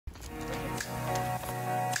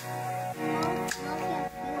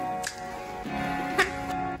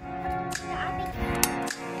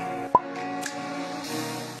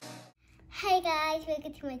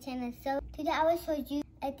back to my channel. So today I will show you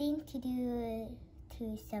a thing to do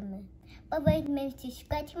to summer. But wait, remember to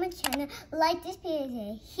subscribe to my channel, like this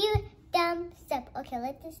video, huge thumbs up. Okay,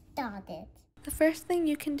 let's start it. The first thing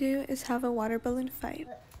you can do is have a water balloon fight.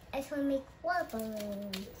 I just want to make water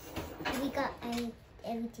balloons. We got everything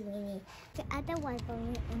we need. So add the water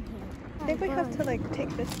balloon in here. I think we have to take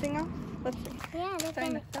this thing off. Let's see. Yeah, that's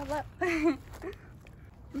starting to fill up.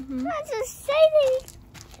 That's exciting.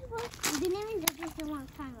 The name is just the one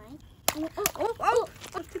time, right? Oh!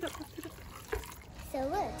 Lift it up. So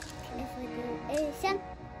look, if we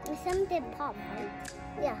do something pop, right?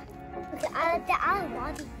 Yeah. Okay, there are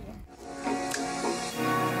water here.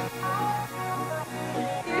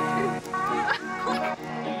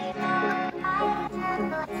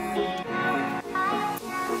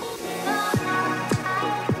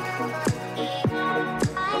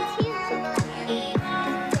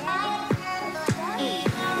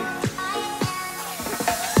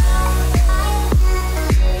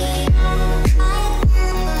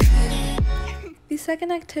 The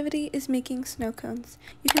second activity is making snow cones.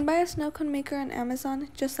 You can buy a snow cone maker on Amazon,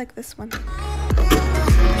 just like this one. So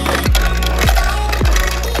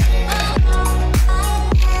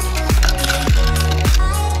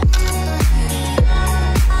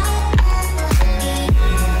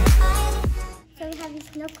we have these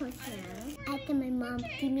snow cones now. After my mom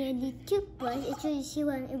gave me a new toothbrush, it's really she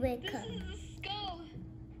wanted a red cup.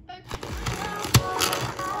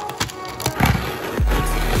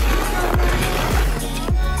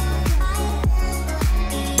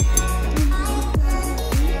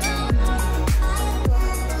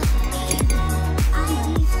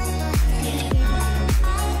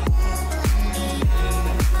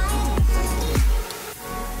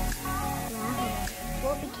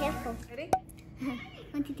 Careful. Ready?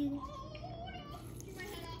 1, 2, 3.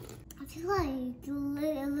 I feel like a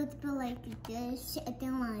little bit like this, and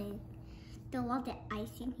then like the water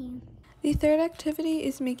icing here. The third activity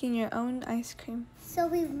is making your own ice cream. So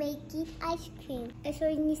we're making ice cream. And so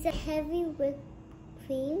you need some heavy whipped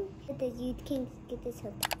cream so that you can get this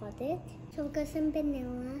hooked on it. So we got some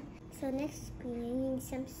vanilla. So next screen, you need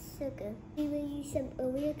some sugar. We will use some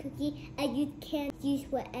Oreo cookie, and you can use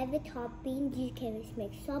whatever topping you can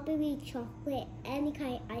make. Strawberry, chocolate, any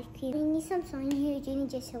kind of ice cream. You need some salt here. You need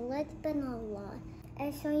just a little but not a lot.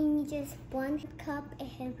 And so you need just 1 cup of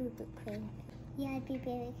heavy whipped cream. Yeah, be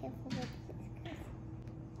very careful with this.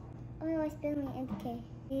 Oh no, I spilled my MK.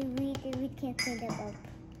 We can't clean that up.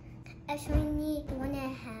 And so you need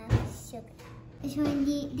 1.5 sugar. And so you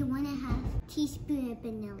need the 1.5 teaspoon of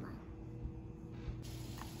vanilla.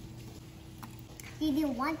 You need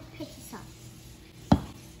 1 pizza sauce.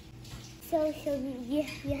 So you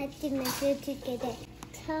have to measure to get the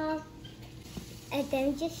top, and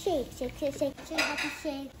then just shake. So you have to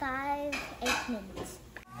shake 5-8 minutes.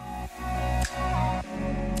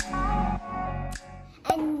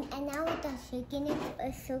 And now we're done shaking it,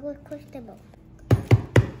 so we'll crush them up.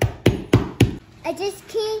 I just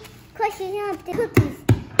keep crushing up the cookies.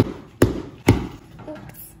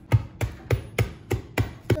 Oops.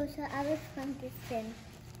 So I will find this in.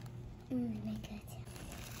 Oh my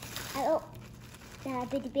god. Now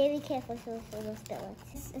be very careful so don't spill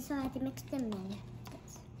it. So I have to mix them in.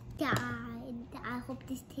 I hope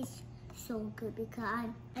this tastes so good because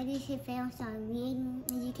I did say fail, so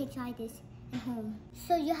you can try this at home.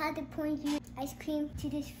 So you have to put your ice cream to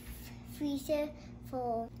this freezer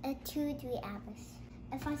for 2 to 3 hours.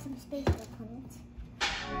 I find some space to put it.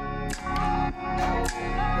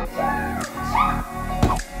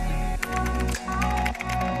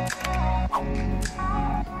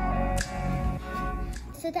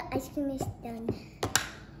 So the ice cream is done.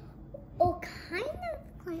 Oh, kind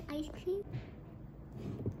of like ice cream.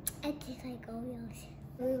 It tastes like Oreos.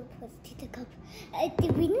 We'll put it to the cup.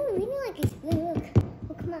 We need like a spoon. Look,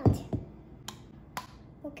 will come out.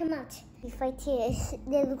 Will come out. These right here,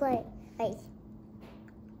 they look like ice.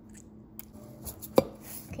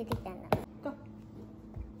 Okay, take that now. Go.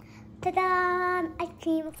 Ta-da! Ice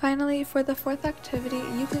cream. Finally, for the fourth activity,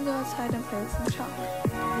 you can go outside and play with some chalk.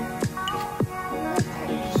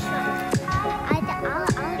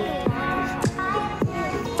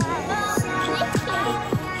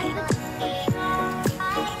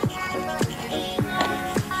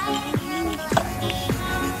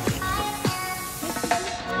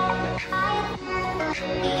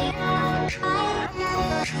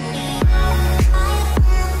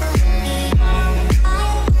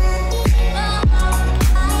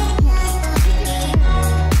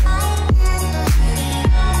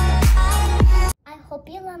 Hope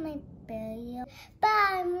you love my video.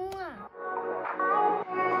 Bye! Mwah.